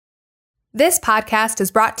This podcast is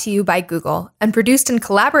brought to you by Google and produced in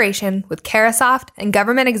collaboration with Carasoft and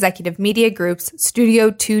Government Executive Media Group's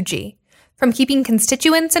Studio 2G. From keeping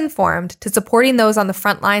constituents informed to supporting those on the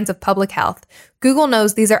front lines of public health, Google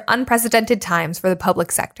knows these are unprecedented times for the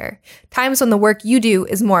public sector, times when the work you do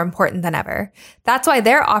is more important than ever. That's why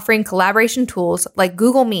they're offering collaboration tools like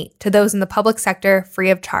Google Meet to those in the public sector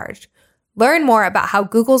free of charge. Learn more about how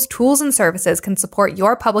Google's tools and services can support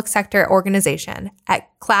your public sector organization at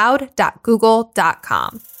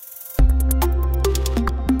cloud.google.com.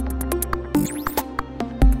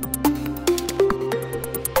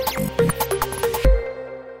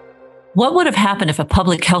 What would have happened if a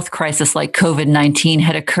public health crisis like COVID-19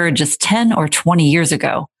 had occurred just 10 or 20 years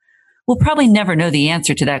ago? We'll probably never know the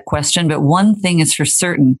answer to that question, but one thing is for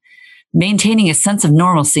certain. Maintaining a sense of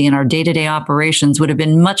normalcy in our day-to-day operations would have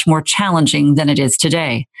been much more challenging than it is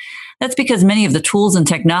today. That's because many of the tools and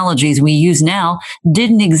technologies we use now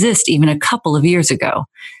didn't exist even a couple of years ago.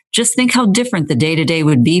 Just think how different the day-to-day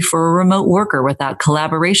would be for a remote worker without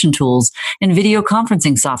collaboration tools and video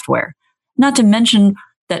conferencing software. Not to mention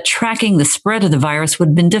that tracking the spread of the virus would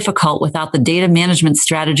have been difficult without the data management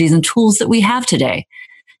strategies and tools that we have today.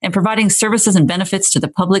 And providing services and benefits to the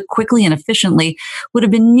public quickly and efficiently would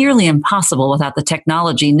have been nearly impossible without the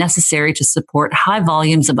technology necessary to support high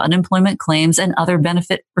volumes of unemployment claims and other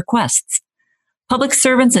benefit requests. Public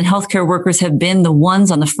servants and healthcare workers have been the ones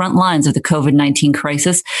on the front lines of the COVID-19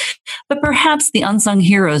 crisis, but perhaps the unsung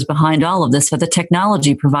heroes behind all of this are the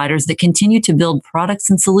technology providers that continue to build products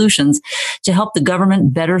and solutions to help the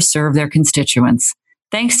government better serve their constituents.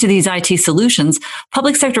 Thanks to these IT solutions,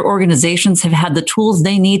 public sector organizations have had the tools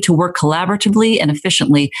they need to work collaboratively and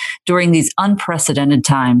efficiently during these unprecedented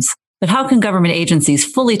times. But how can government agencies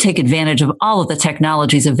fully take advantage of all of the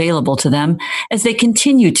technologies available to them as they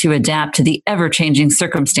continue to adapt to the ever-changing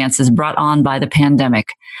circumstances brought on by the pandemic?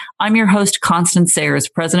 I'm your host, Constance Sayers,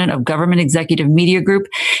 president of Government Executive Media Group,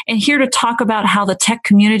 and here to talk about how the tech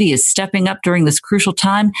community is stepping up during this crucial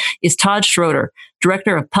time is Todd Schroeder,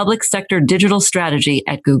 Director of Public Sector Digital Strategy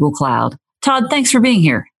at Google Cloud. Todd, thanks for being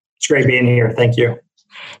here. It's great being here. Thank you.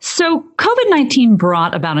 So COVID-19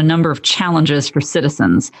 brought about a number of challenges for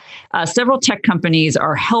citizens. Several tech companies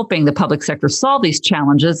are helping the public sector solve these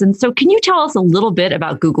challenges. And so can you tell us a little bit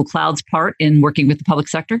about Google Cloud's part in working with the public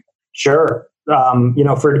sector? Sure.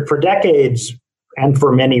 For decades and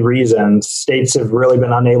for many reasons, states have really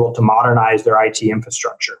been unable to modernize their IT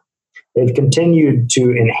infrastructure. They've continued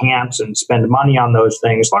to enhance and spend money on those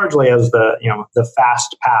things largely as the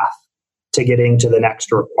fast path to getting to the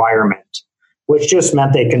next requirement, which just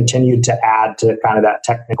meant they continued to add to kind of that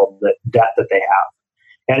technical debt that they have.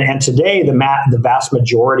 And today, the vast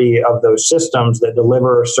majority of those systems that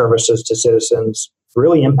deliver services to citizens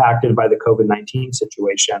really impacted by the COVID-19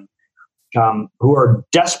 situation, who are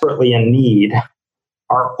desperately in need,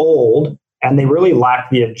 are old, and they really lack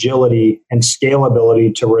the agility and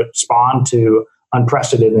scalability to respond to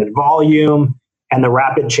unprecedented volume and the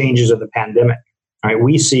rapid changes of the pandemic. Right?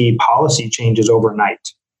 We see policy changes overnight.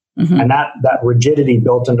 Mm-hmm. And that rigidity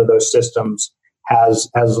built into those systems has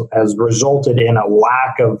resulted in a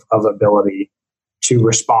lack of ability to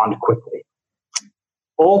respond quickly.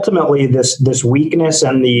 Ultimately, this weakness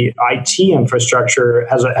in the IT infrastructure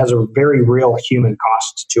has a very real human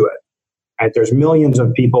cost to it. Right? There's millions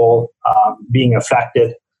of people being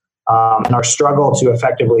affected, and our struggle to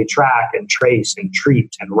effectively track and trace and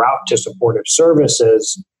treat and route to supportive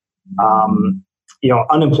services.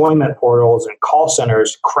 Unemployment portals and call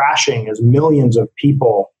centers crashing as millions of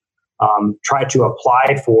people try to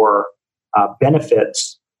apply for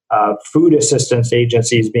benefits. Food assistance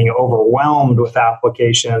agencies being overwhelmed with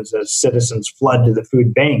applications as citizens flood to the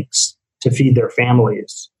food banks to feed their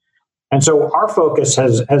families. And so our focus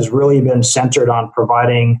has really been centered on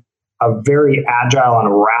providing a very agile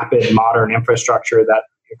and rapid modern infrastructure that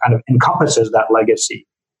kind of encompasses that legacy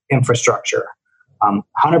infrastructure. 100%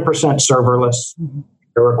 serverless.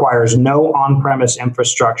 It requires no on-premise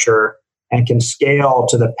infrastructure and can scale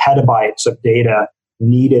to the petabytes of data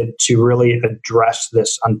needed to really address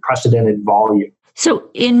this unprecedented volume. So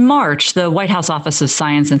in March, the White House Office of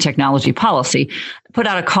Science and Technology Policy put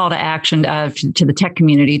out a call to action to the tech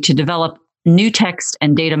community to develop new text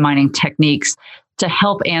and data mining techniques to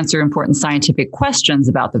help answer important scientific questions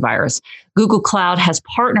about the virus. Google Cloud has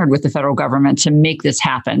partnered with the federal government to make this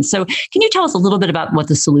happen. So can you tell us a little bit about what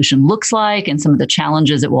the solution looks like and some of the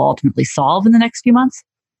challenges it will ultimately solve in the next few months?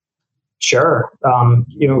 Sure.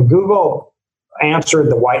 Google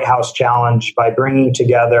answered the White House challenge by bringing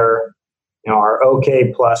together our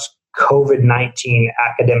OK plus COVID-19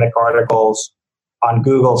 academic articles on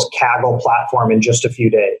Google's Kaggle platform in just a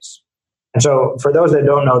few days. And so for those that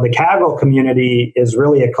don't know, the Kaggle community is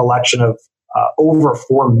really a collection of over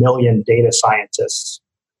 4 million data scientists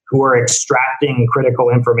who are extracting critical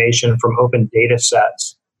information from open data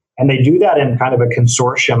sets. And they do that in kind of a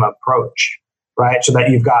consortium approach, right? So that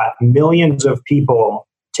you've got millions of people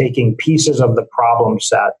taking pieces of the problem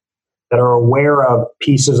set that are aware of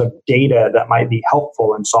pieces of data that might be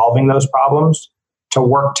helpful in solving those problems to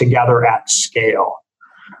work together at scale.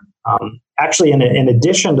 Actually, in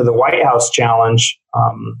addition to the White House challenge,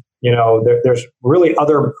 there's really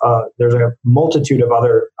there's a multitude of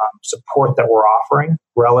other support that we're offering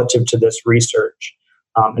relative to this research.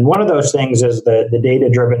 And one of those things is the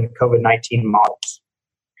data-driven COVID-19 models.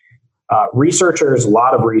 A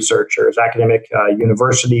lot of researchers, academic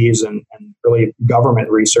universities, and really government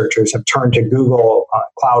researchers have turned to Google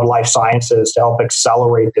Cloud Life Sciences to help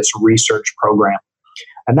accelerate this research program.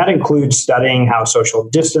 And that includes studying how social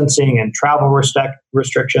distancing and travel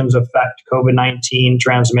restrictions affect COVID-19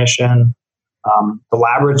 transmission, the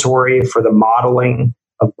laboratory for the modeling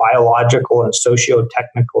of biological and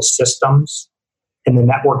socio-technical systems. And the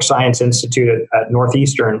Network Science Institute at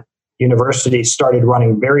Northeastern University started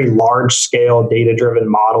running very large-scale data-driven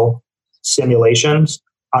model simulations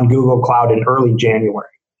on Google Cloud in early January.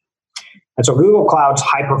 And so Google Cloud's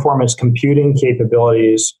high-performance computing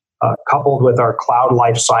capabilities coupled with our Cloud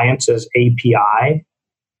Life Sciences API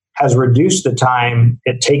has reduced the time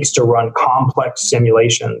it takes to run complex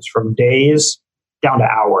simulations from days down to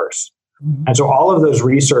hours. Mm-hmm. And so all of those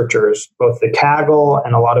researchers, both the Kaggle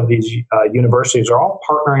and a lot of these universities, are all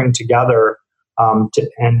partnering together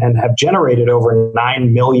and have generated over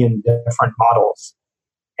 9 million different models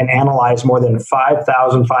and analyzed more than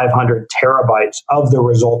 5,500 terabytes of the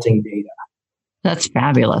resulting data. That's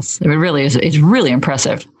fabulous. It really is. It's really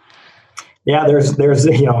impressive. Yeah, there's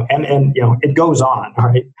it goes on,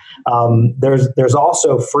 right? There's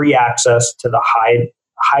also free access to the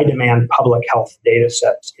high demand public health data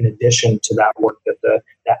sets in addition to that work that the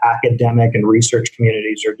academic and research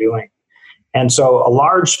communities are doing. And so a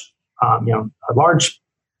large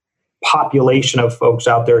population of folks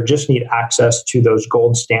out there just need access to those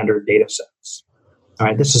gold standard data sets. All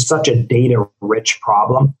right, this is such a data rich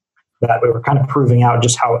problem that we were kind of proving out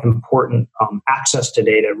just how important access to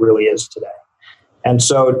data really is today. And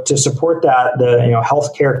so to support that, the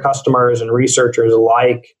healthcare customers and researchers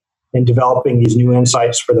alike in developing these new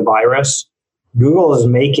insights for the virus, Google is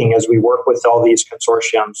making, as we work with all these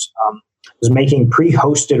consortiums, is making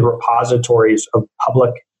pre-hosted repositories of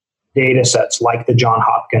public data sets like the Johns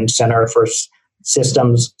Hopkins Center for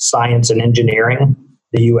Systems, Science and Engineering,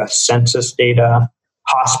 the U.S. Census data,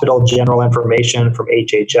 hospital general information from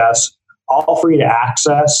HHS, all free to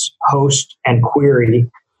access, host, and query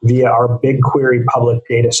via our BigQuery public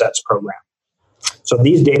datasets program. So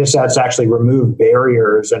these datasets actually remove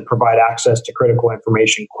barriers and provide access to critical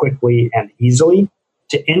information quickly and easily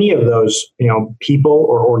to any of those people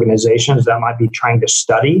or organizations that might be trying to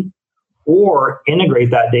study or integrate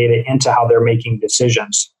that data into how they're making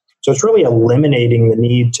decisions. So it's really eliminating the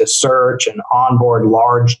need to search and onboard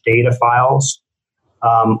large data files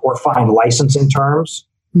or find licensing terms.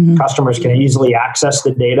 Mm-hmm. Customers can easily access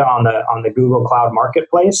the data on the Google Cloud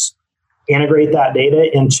Marketplace, integrate that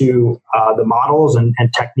data into the models and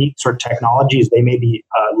techniques or technologies they may be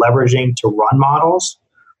leveraging to run models,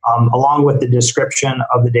 along with the description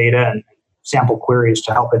of the data and sample queries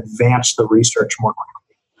to help advance the research more quickly.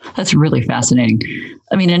 That's really fascinating.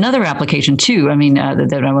 I mean, another application too, that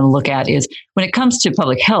I want to look at is when it comes to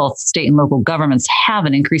public health, state and local governments have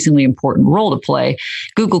an increasingly important role to play.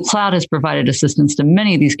 Google Cloud has provided assistance to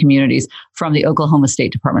many of these communities, from the Oklahoma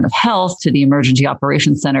State Department of Health to the Emergency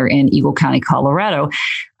Operations Center in Eagle County, Colorado.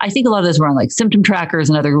 I think a lot of those were on like symptom trackers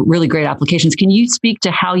and other really great applications. Can you speak to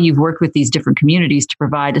how you've worked with these different communities to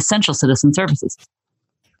provide essential citizen services?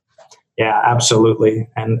 Yeah, absolutely.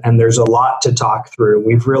 And there's a lot to talk through.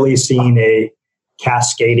 We've really seen a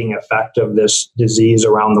cascading effect of this disease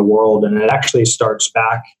around the world. And it actually starts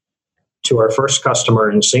back to our first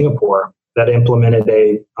customer in Singapore that implemented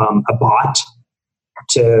a bot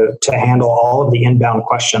to handle all of the inbound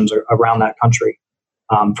questions around that country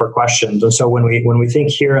for questions. And so when we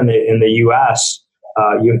think here in the U.S.,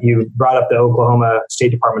 you brought up the Oklahoma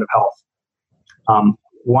State Department of Health.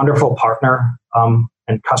 Wonderful partner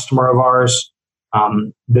and customer of ours.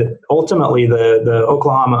 Ultimately, the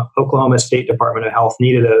Oklahoma State Department of Health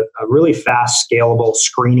needed a really fast, scalable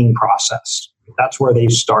screening process. That's where they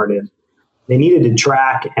started. They needed to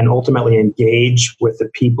track and ultimately engage with the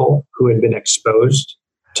people who had been exposed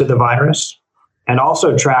to the virus, and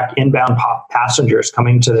also track inbound passengers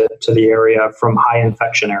coming to the area from high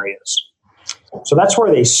infection areas. So that's where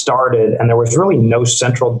they started, and there was really no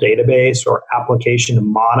central database or application to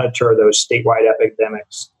monitor those statewide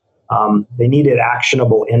epidemics. They needed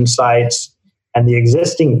actionable insights, and the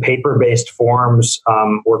existing paper-based forms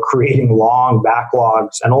were creating long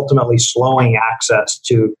backlogs and ultimately slowing access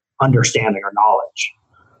to understanding or knowledge,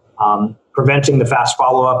 preventing the fast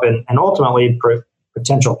follow-up and ultimately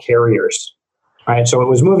potential carriers. Right, so it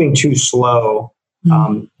was moving too slow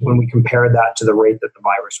when we compared that to the rate that the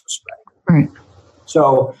virus was spreading. Right.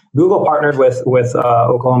 So Google partnered with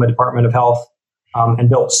Oklahoma Department of Health and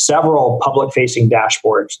built several public-facing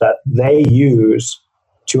dashboards that they use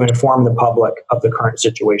to inform the public of the current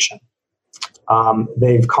situation.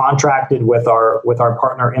 They've contracted with our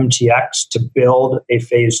partner MTX to build a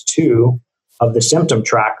phase 2 of the symptom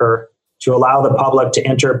tracker to allow the public to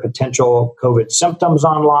enter potential COVID symptoms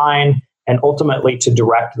online and ultimately to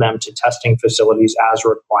direct them to testing facilities as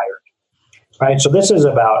required. Right? So this is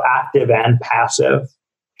about active and passive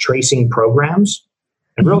tracing programs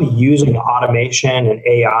and really using automation and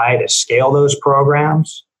AI to scale those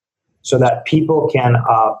programs so that people can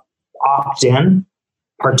opt in,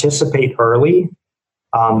 participate early,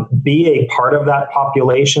 be a part of that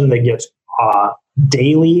population that gets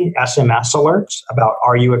daily SMS alerts about,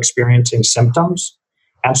 are you experiencing symptoms?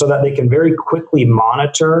 And so that they can very quickly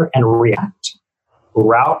monitor and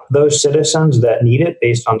route those citizens that need it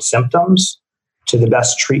based on symptoms to the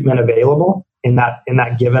best treatment available in that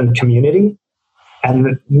given community. And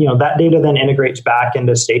that data then integrates back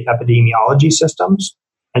into state epidemiology systems.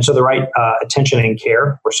 And so the right attention and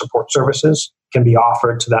care or support services can be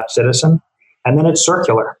offered to that citizen. And then it's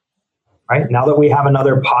circular, right? Now that we have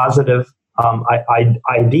another positive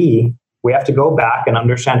ID, we have to go back and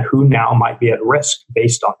understand who now might be at risk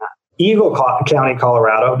based on that. Eagle County,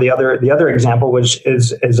 Colorado, the other example, which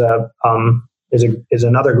is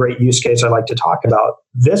another great use case I'd like to talk about.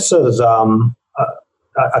 This is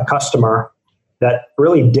a customer that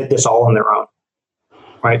really did this all on their own,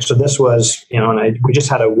 right? So this was, we just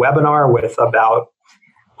had a webinar with about,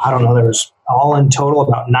 there was all in total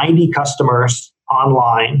about 90 customers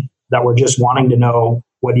online that were just wanting to know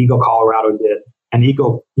what Eagle, Colorado did. And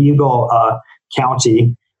Eagle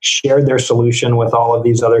County shared their solution with all of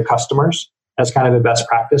these other customers as kind of a best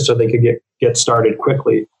practice so they could get started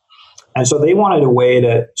quickly. And so they wanted a way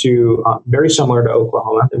to very similar to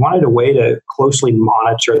Oklahoma, they wanted a way to closely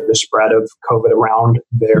monitor the spread of COVID around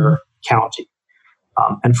their county.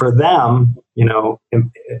 And for them,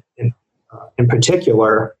 in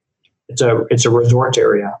particular, it's a resort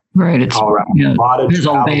area, right? It's Colorado. Yeah. A lot of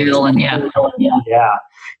travel, and yeah.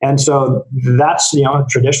 And so that's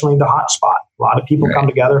traditionally the hot spot. A lot of people come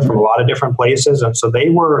together from a lot of different places, and so they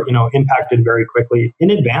were impacted very quickly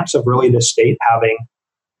in advance of really the state having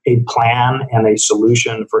a plan and a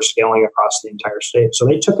solution for scaling across the entire state. So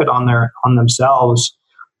they took it on themselves,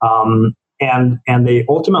 and they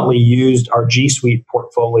ultimately used our G Suite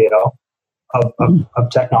portfolio of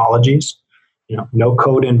technologies. No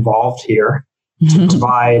code involved here to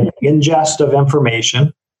provide ingest of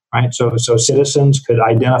information, right? So citizens could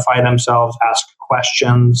identify themselves, ask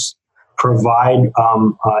questions, provide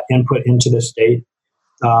input into the state.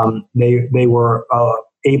 They were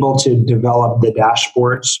able to develop the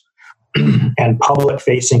dashboards and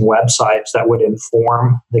public-facing websites that would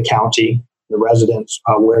inform the county, the residents,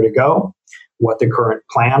 where to go, what the current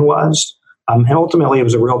plan was. And ultimately, it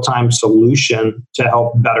was a real-time solution to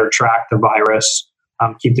help better track the virus,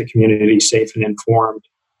 keep the community safe and informed.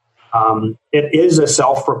 It is a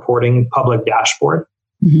self-reporting public dashboard.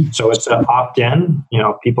 Mm-hmm. So it's an opt-in.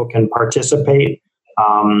 People can participate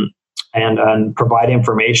and provide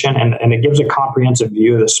information. And it gives a comprehensive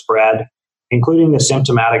view of the spread, including the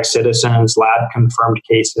symptomatic citizens, lab-confirmed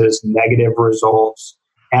cases, negative results,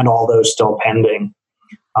 and all those still pending.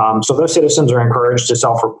 So those citizens are encouraged to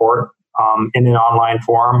self-report in an online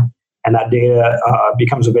form, and that data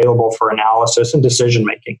becomes available for analysis and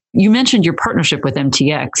decision-making. You mentioned your partnership with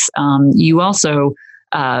MTX. You also,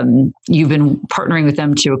 you've been partnering with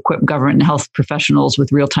them to equip government and health professionals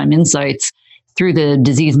with real-time insights through the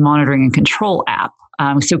Disease Monitoring and Control app.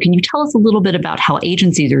 So can you tell us a little bit about how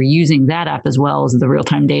agencies are using that app as well as the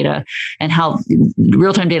real-time data, and how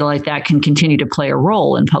real-time data like that can continue to play a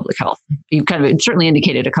role in public health? You've kind of certainly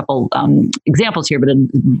indicated a couple examples here, but it'd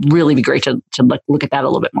really be great to look at that a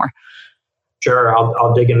little bit more. Sure,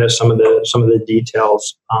 I'll dig into some of the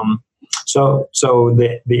details. So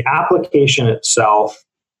the application itself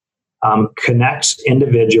connects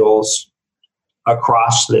individuals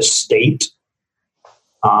across the state.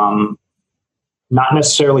 Not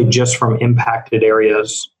necessarily just from impacted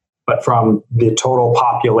areas, but from the total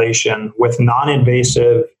population with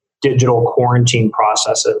non-invasive digital quarantine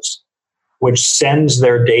processes which sends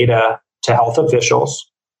their data to health officials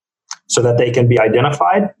so that they can be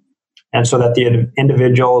identified and so that the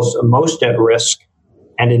individuals most at risk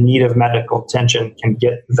and in need of medical attention can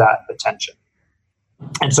get that attention.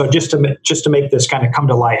 And so just to make this kind of come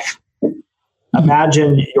to life,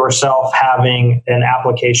 imagine yourself having an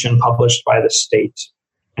application published by the state,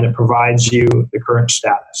 and it provides you the current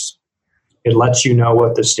status. It lets you know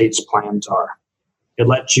what the state's plans are. It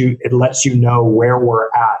lets you know where we're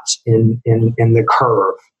at in the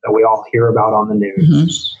curve that we all hear about on the news. Mm-hmm.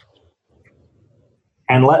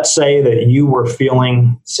 And let's say that you were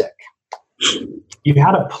feeling sick. You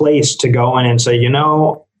had a place to go in and say,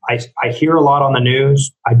 I hear a lot on the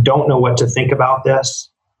news. I don't know what to think about this,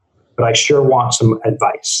 but I sure want some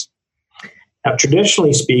advice. Now,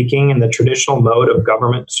 traditionally speaking, in the traditional mode of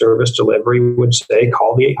government service delivery would say,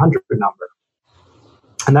 call the 800 number.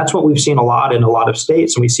 And that's what we've seen a lot in a lot of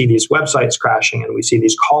states. And we see these websites crashing and we see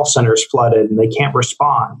these call centers flooded and they can't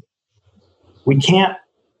respond. We can't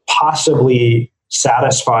possibly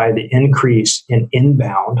satisfy the increase in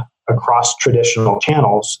inbound across traditional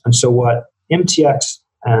channels. And so what MTX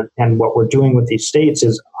and what we're doing with these states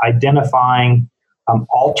is identifying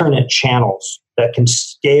alternate channels that can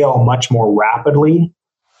scale much more rapidly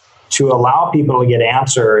to allow people to get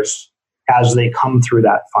answers as they come through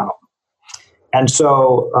that funnel. And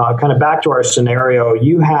so kind of back to our scenario,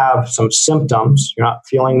 you have some symptoms. You're not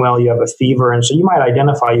feeling well, you have a fever, and so you might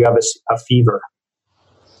identify you have a fever.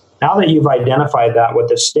 Now that you've identified that, what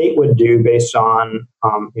the state would do based on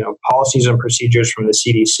policies and procedures from the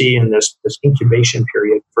CDC in this incubation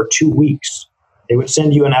period for 2 weeks, they would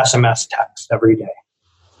send you an SMS text every day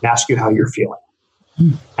and ask you how you're feeling.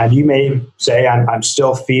 And you may say, I'm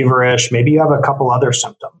still feverish. Maybe you have a couple other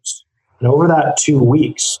symptoms. And over that 2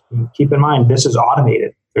 weeks, keep in mind, this is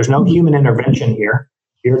automated. There's no human intervention here.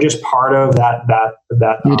 You're just part of that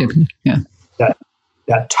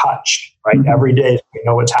touch, right? Mm-hmm. Every day you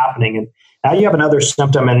know what's happening. And now you have another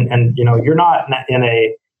symptom and you're not in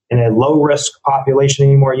a low risk population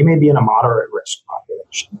anymore. You may be in a moderate risk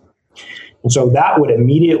population. And so that would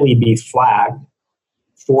immediately be flagged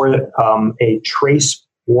for a trace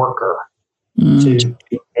worker to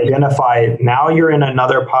identify, now you're in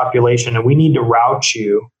another population and we need to route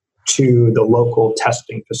you to the local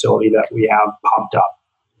testing facility that we have popped up.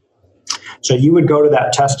 So you would go to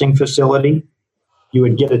that testing facility, you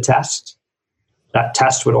would get a test. That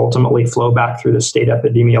test would ultimately flow back through the state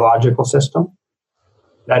epidemiological system.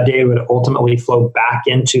 That data would ultimately flow back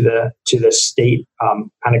into the state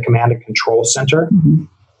kind of command and control center,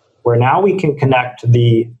 where now we can connect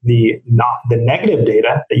the negative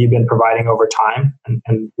data that you've been providing over time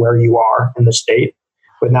and where you are in the state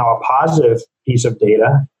with now a positive piece of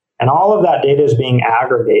data. And all of that data is being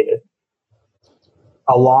aggregated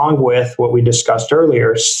along with what we discussed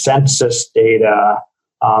earlier, census data,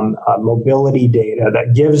 mobility data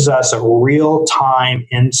that gives us a real-time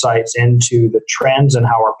insights into the trends and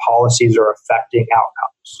how our policies are affecting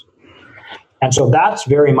outcomes. And so that's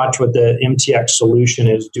very much what the MTX solution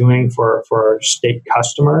is doing for our state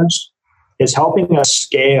customers, is helping us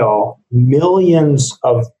scale millions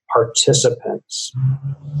of participants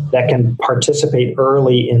that can participate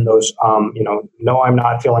early in those, no, I'm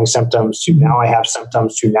not feeling symptoms, to now I have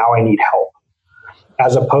symptoms, to now I need help,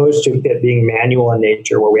 as opposed to it being manual in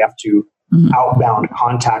nature where we have to outbound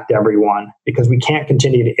contact everyone, because we can't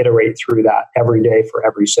continue to iterate through that every day for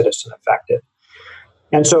every citizen affected.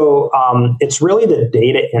 And so it's really the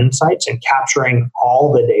data insights and capturing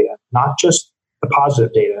all the data, not just the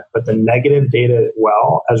positive data, but the negative data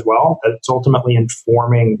as well, that's ultimately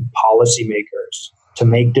informing policymakers to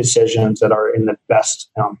make decisions that are in the best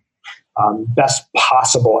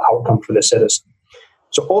possible outcome for the citizen.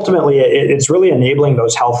 So ultimately, it's really enabling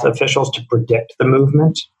those health officials to predict the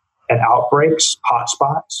movement and outbreaks,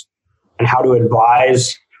 hotspots, and how to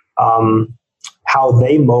advise how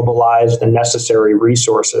they mobilize the necessary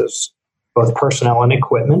resources, both personnel and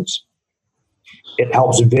equipment. It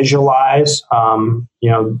helps visualize,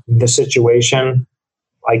 the situation,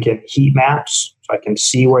 like in heat maps, so I can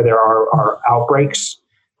see where there are outbreaks.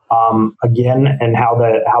 Again, and how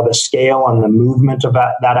the scale and the movement of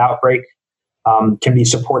that outbreak can be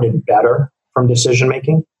supported better from decision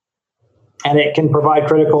making, and it can provide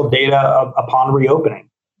critical data upon reopening.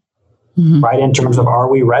 Right, in terms of,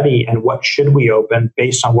 are we ready and what should we open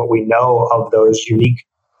based on what we know of those unique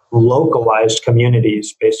localized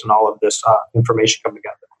communities based on all of this information coming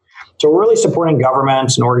together. So we're really supporting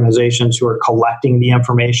governments and organizations who are collecting the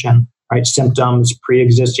information, right? Symptoms,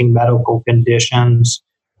 pre-existing medical conditions,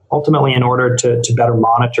 ultimately in order to better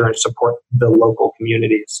monitor and support the local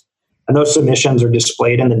communities And those submissions are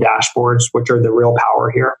displayed in the dashboards, which are the real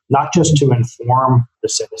power here, not just to inform the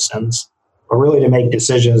citizens, but really to make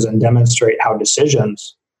decisions and demonstrate how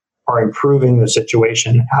decisions are improving the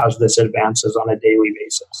situation as this advances on a daily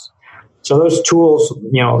basis. So those tools,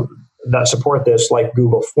 that support this, like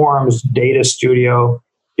Google Forms, Data Studio,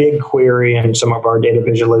 BigQuery, and some of our data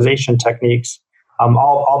visualization techniques,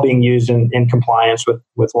 all being used in compliance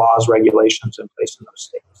with laws, regulations in place in those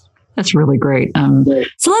states. That's really great.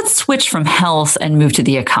 So let's switch from health and move to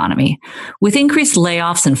the economy. With increased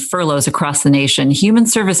layoffs and furloughs across the nation, human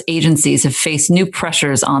service agencies have faced new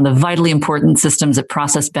pressures on the vitally important systems that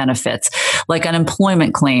process benefits, like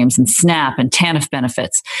unemployment claims and SNAP and TANF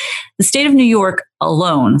benefits. The state of New York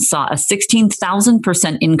alone saw a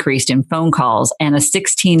 16,000% increase in phone calls and a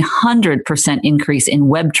 1,600% increase in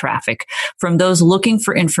web traffic from those looking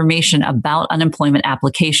for information about unemployment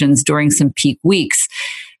applications during some peak weeks.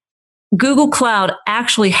 Google Cloud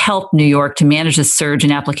actually helped New York to manage the surge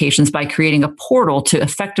in applications by creating a portal to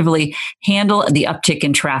effectively handle the uptick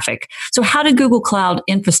in traffic. So how did Google Cloud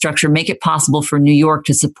infrastructure make it possible for New York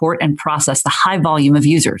to support and process the high volume of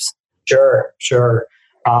users? Sure. So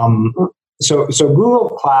Google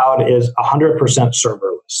Cloud is 100%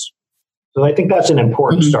 serverless. So I think that's an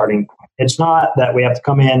important starting point. It's not that we have to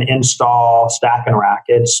come in, install, stack and rack.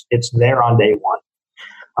 It's there on day one.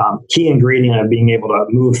 Key ingredient of being able to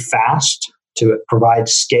move fast, to provide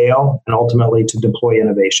scale, and ultimately to deploy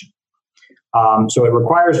innovation. So it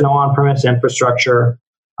requires no on-premise infrastructure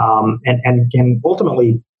and can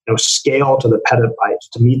ultimately scale to the petabytes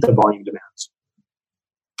to meet the volume demands.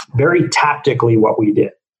 Very tactically, what we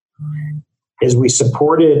did is we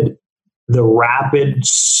supported the rapid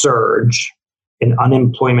surge in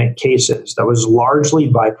unemployment cases that was largely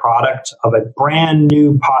byproduct of a brand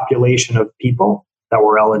new population of people that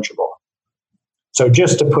were eligible. So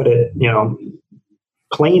just to put it,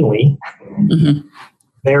 plainly,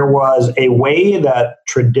 there was a way that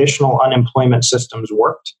traditional unemployment systems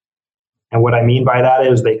worked. And what I mean by that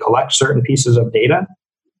is they collect certain pieces of data,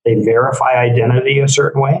 they verify identity a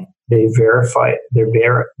certain way, they verify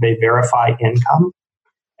income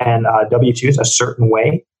and W-2s a certain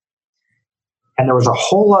way. And there was a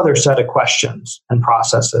whole other set of questions and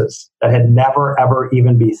processes that had never, ever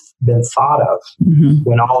even been thought of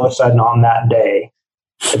when all of a sudden on that day,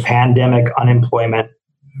 the pandemic unemployment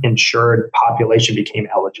insured population became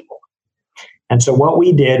eligible. And so what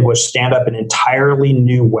we did was stand up an entirely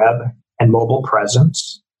new web and mobile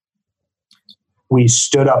presence. We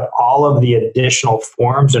stood up all of the additional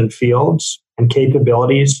forms and fields and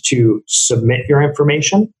capabilities to submit your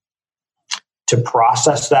information, to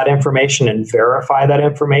process that information and verify that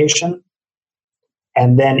information,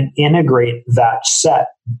 and then integrate that set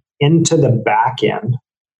into the back end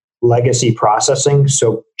legacy processing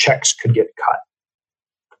so checks could get cut.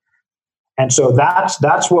 And so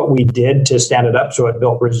that's what we did to stand it up. So it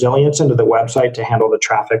built resilience into the website to handle the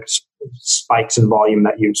traffic spikes in volume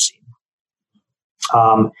that you've seen.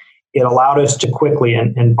 It allowed us to quickly,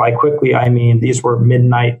 and by quickly I mean these were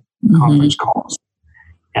midnight conference calls.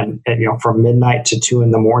 And from midnight to 2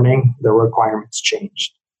 a.m, the requirements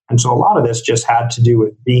changed. And so a lot of this just had to do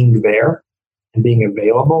with being there and being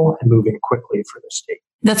available and moving quickly for the state.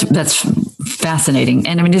 That's fascinating.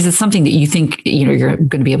 And I mean, is it something that you think you're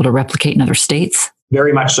going to be able to replicate in other states?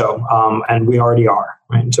 Very much so, and we already are.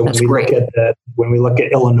 Right? And so when we look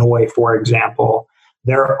at Illinois, for example,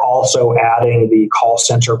 they're also adding the call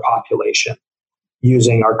center population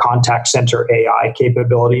using our contact center AI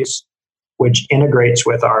capabilities, which integrates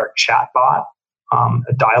with our chatbot,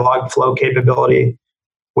 a dialogue flow capability,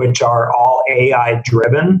 which are all AI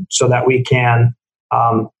driven so that we can,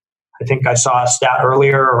 I think I saw a stat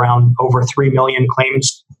earlier around over 3 million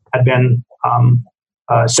claims had been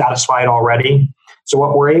satisfied already. So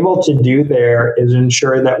what we're able to do there is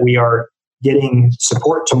ensure that we are getting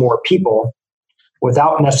support to more people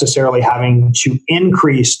without necessarily having to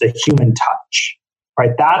increase the human touch.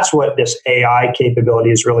 Right? That's what this AI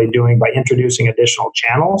capability is really doing by introducing additional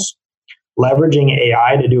channels, leveraging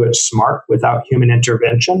AI to do it smart without human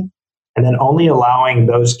intervention, and then only allowing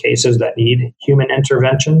those cases that need human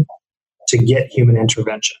intervention to get human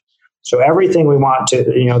intervention. So everything we want to,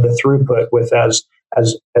 the throughput with as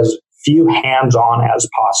few hands-on as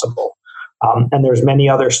possible. And there's many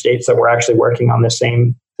other states that we're actually working on the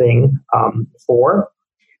same thing for.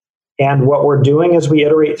 And what we're doing as we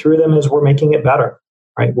iterate through them is we're making it better.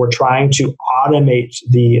 Right? We're trying to automate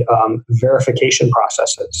the verification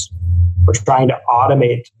processes. We're trying to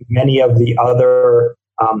automate many of the other,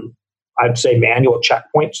 I'd say, manual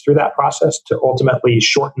checkpoints through that process to ultimately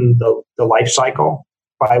shorten the life cycle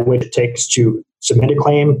by which it takes to submit a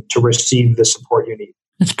claim to receive the support you need.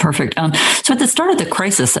 That's perfect. So at the start of the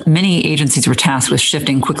crisis, many agencies were tasked with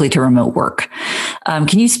shifting quickly to remote work.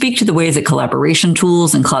 Can you speak to the ways that collaboration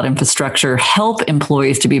tools and cloud infrastructure help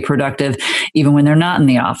employees to be productive even when they're not in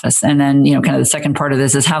the office? And then, kind of the second part of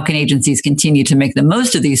this is how can agencies continue to make the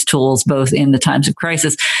most of these tools, both in the times of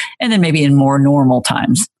crisis and then maybe in more normal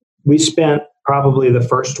times? We spent probably the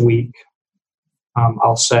first week,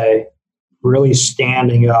 I'll say, really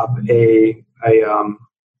standing up a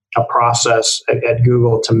process at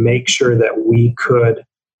Google to make sure that we could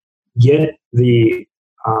get the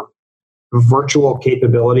virtual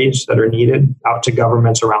capabilities that are needed out to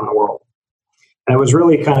governments around the world. And it was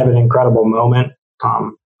really kind of an incredible moment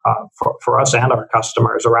for us and our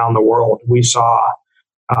customers around the world. We saw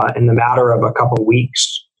in the matter of a couple of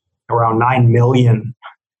weeks, around 9 million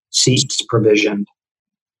seats provisioned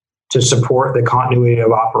to support the continuity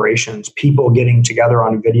of operations, people getting together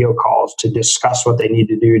on video calls to discuss what they need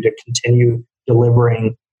to do to continue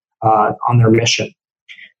delivering on their mission,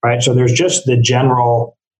 right? So there's just the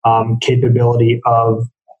general capability of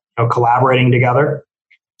collaborating together.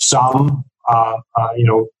 Some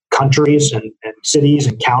countries and cities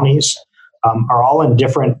and counties are all in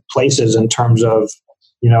different places in terms of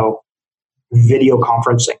video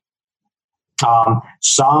conferencing.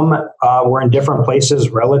 Some were in different places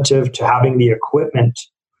relative to having the equipment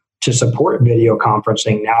to support video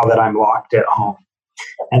conferencing now that I'm locked at home.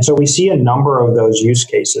 And so we see a number of those use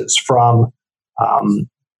cases from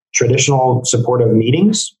traditional supportive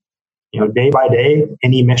meetings, day by day,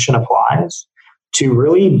 any mission applies, to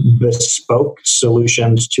really bespoke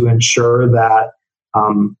solutions to ensure that,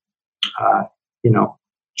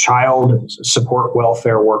 child support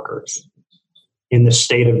welfare workers in the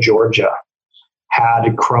state of Georgia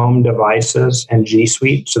had Chrome devices and G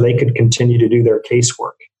Suite so they could continue to do their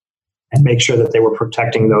casework and make sure that they were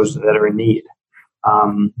protecting those that are in need.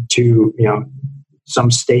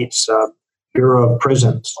 Some states, Bureau of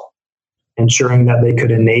Prisons, ensuring that they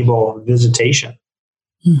could enable visitation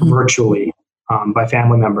virtually by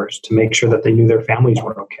family members to make sure that they knew their families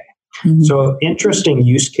were okay. Mm-hmm. So interesting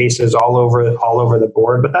use cases all over the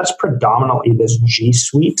board, but that's predominantly this G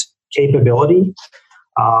Suite capability.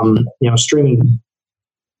 Streaming,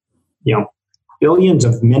 billions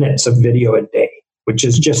of minutes of video a day, which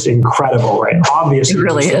is just incredible, right? Obviously, it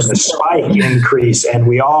really is a spike increase, and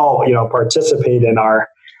we all, participate in our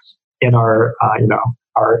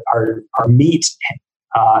meet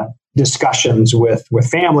discussions with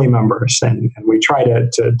family members, and we try to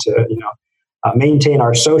maintain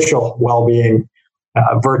our social well-being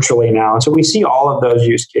virtually now. And so we see all of those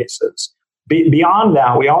use cases. Beyond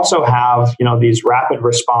that, we also have, these rapid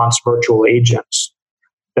response virtual agents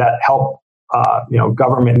that help,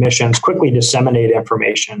 government missions quickly disseminate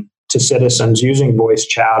information to citizens using voice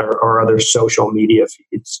chat or other social media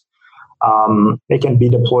feeds. They can be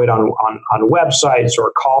deployed on websites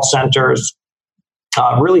or call centers,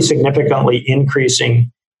 really significantly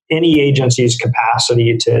increasing any agency's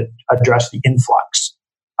capacity to address the influx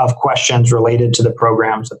of questions related to the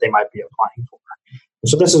programs that they might be applying for.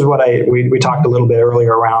 So this is what we talked a little bit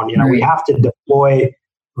earlier around, we have to deploy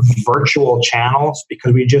virtual channels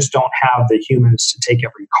because we just don't have the humans to take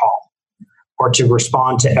every call or to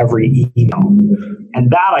respond to every email. And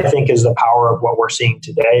that, I think, is the power of what we're seeing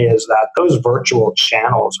today, is that those virtual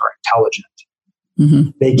channels are intelligent. Mm-hmm.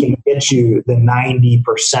 They can get you the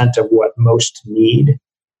 90% of what most need,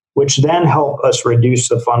 which then help us reduce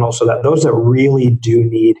the funnel so that those that really do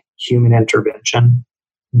need human intervention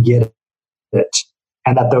get it.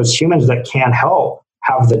 And that those humans that can help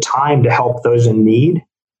have the time to help those in need,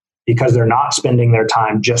 because they're not spending their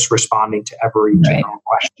time just responding to every general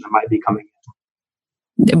question that might be coming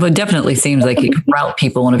in. It definitely seems like you route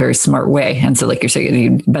people in a very smart way. And so, like you're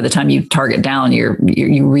saying, by the time you target down, you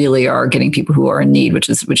really are getting people who are in need, which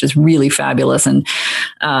is really fabulous. And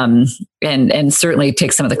certainly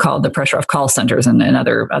takes some of the pressure off call centers and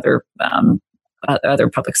other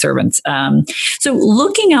public servants. So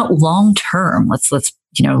looking out long term, let's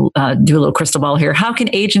do a little crystal ball here. How can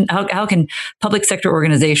public sector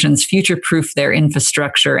organizations future-proof their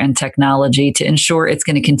infrastructure and technology to ensure it's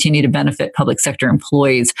going to continue to benefit public sector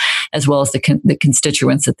employees as well as the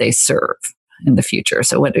constituents that they serve in the future?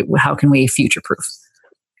 So how can we future-proof?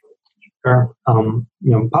 Sure.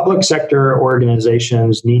 Public sector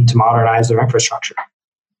organizations need to modernize their infrastructure.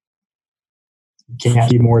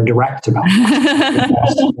 Can't be more direct about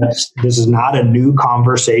it. This is not a new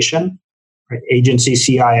conversation. Right? Agency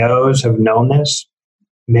CIOs have known this.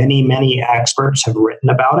 Many, many experts have written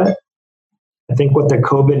about it. I think what the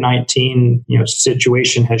COVID-19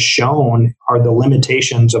 situation has shown are the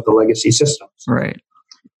limitations of the legacy systems. Right.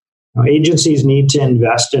 Agencies need to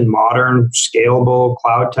invest in modern, scalable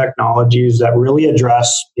cloud technologies that really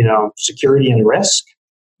address, security and risk.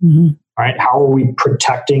 Mm-hmm. Right? How are we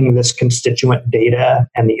protecting this constituent data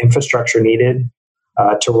and the infrastructure needed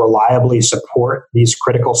to reliably support these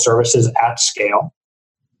critical services at scale?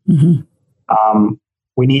 Mm-hmm.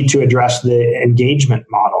 We need to address the engagement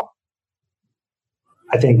model.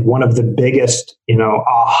 I think one of the biggest,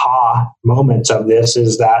 aha moments of this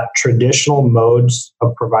is that traditional modes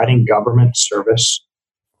of providing government service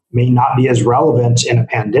may not be as relevant in a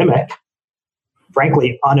pandemic,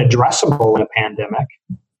 frankly, unaddressable in a pandemic.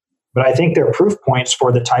 But I think they're proof points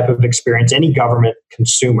for the type of experience any government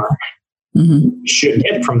consumer should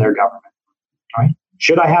get from their government. Right?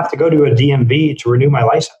 Should I have to go to a DMV to renew my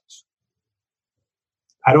license?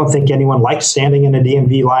 I don't think anyone likes standing in a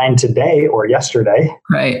DMV line today or yesterday.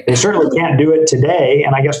 Right. They certainly can't do it today.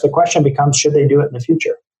 And I guess the question becomes, should they do it in the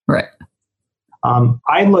future? Right.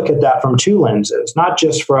 I look at that from two lenses, not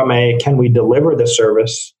just from can we deliver the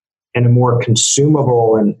service in a more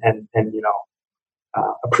consumable and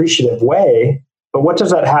appreciative way, but what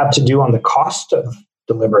does that have to do on the cost of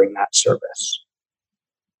delivering that service?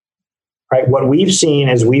 Right. What we've seen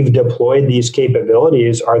as we've deployed these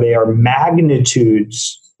capabilities they are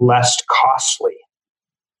magnitudes less costly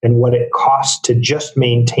than what it costs to just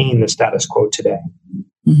maintain the status quo today.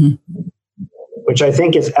 Mm-hmm. Which I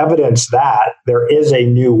think is evidence that there is a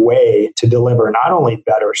new way to deliver not only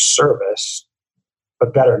better service,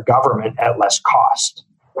 but better government at less cost.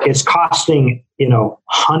 It's costing,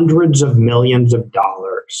 hundreds of millions of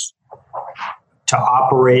dollars to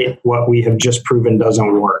operate what we have just proven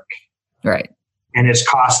doesn't work. Right. And it's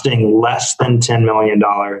costing less than $10 million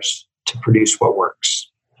to produce what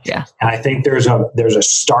works. Yeah. And I think there's a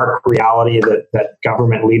stark reality that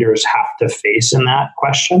government leaders have to face in that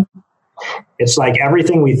question. It's like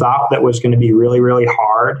everything we thought that was going to be really, really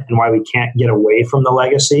hard and why we can't get away from the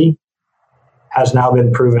legacy has now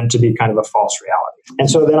been proven to be kind of a false reality.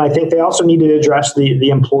 And so then I think they also need to address the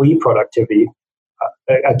employee productivity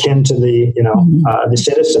akin to the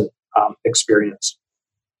citizen experience.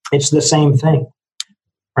 It's the same thing,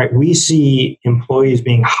 right? We see employees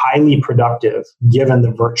being highly productive given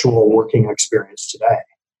the virtual working experience today.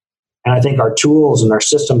 And I think our tools and our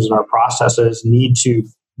systems and our processes need to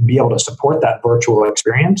be able to support that virtual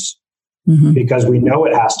experience because we know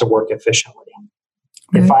it has to work efficiently.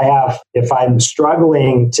 Mm-hmm. If I'm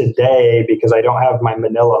struggling today because I don't have my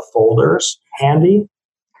manila folders handy,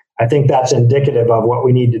 I think that's indicative of what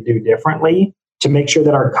we need to do differently to make sure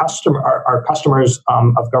that our customers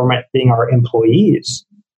of government, being our employees,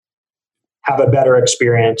 have a better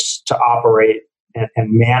experience to operate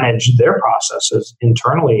and manage their processes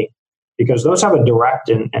internally, because those have a direct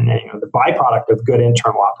and the byproduct of good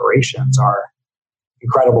internal operations are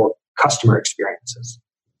incredible customer experiences.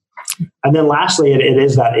 And then lastly, it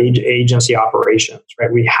is that agency operations,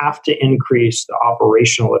 right? We have to increase the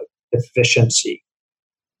operational efficiency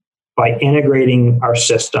by integrating our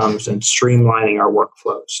systems and streamlining our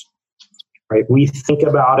workflows, right? We think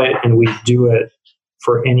about it and we do it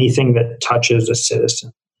for anything that touches a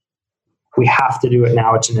citizen. We have to do it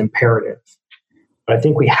now. It's an imperative. But I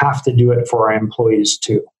think we have to do it for our employees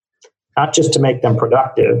too, not just to make them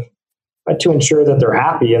productive, but to ensure that they're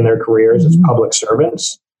happy in their careers as public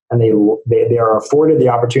servants and they are afforded the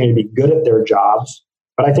opportunity to be good at their jobs.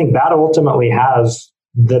 But I think that ultimately has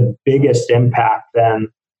the biggest impact then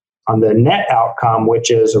on the net outcome,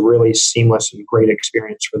 which is a really seamless and great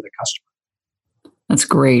experience for the customer. That's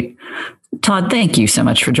great. Todd, thank you so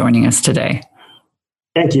much for joining us today.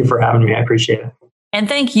 Thank you for having me. I appreciate it. And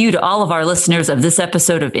thank you to all of our listeners of this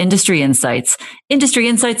episode of Industry Insights. Industry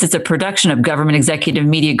Insights is a production of Government Executive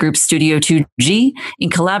Media Group Studio 2G in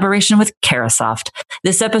collaboration with Carahsoft.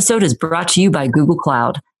 This episode is brought to you by Google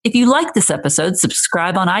Cloud. If you like this episode,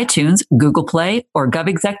 subscribe on iTunes, Google Play, or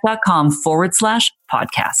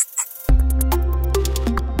govexec.com/podcasts.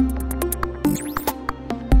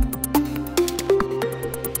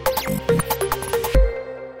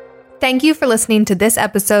 Thank you for listening to this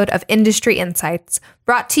episode of Industry Insights,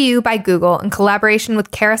 brought to you by Google in collaboration with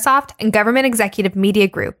Carahsoft and Government Executive Media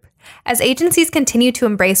Group. As agencies continue to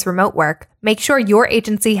embrace remote work, make sure your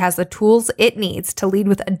agency has the tools it needs to lead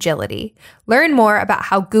with agility. Learn more about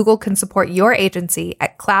how Google can support your agency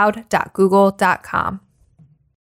at cloud.google.com.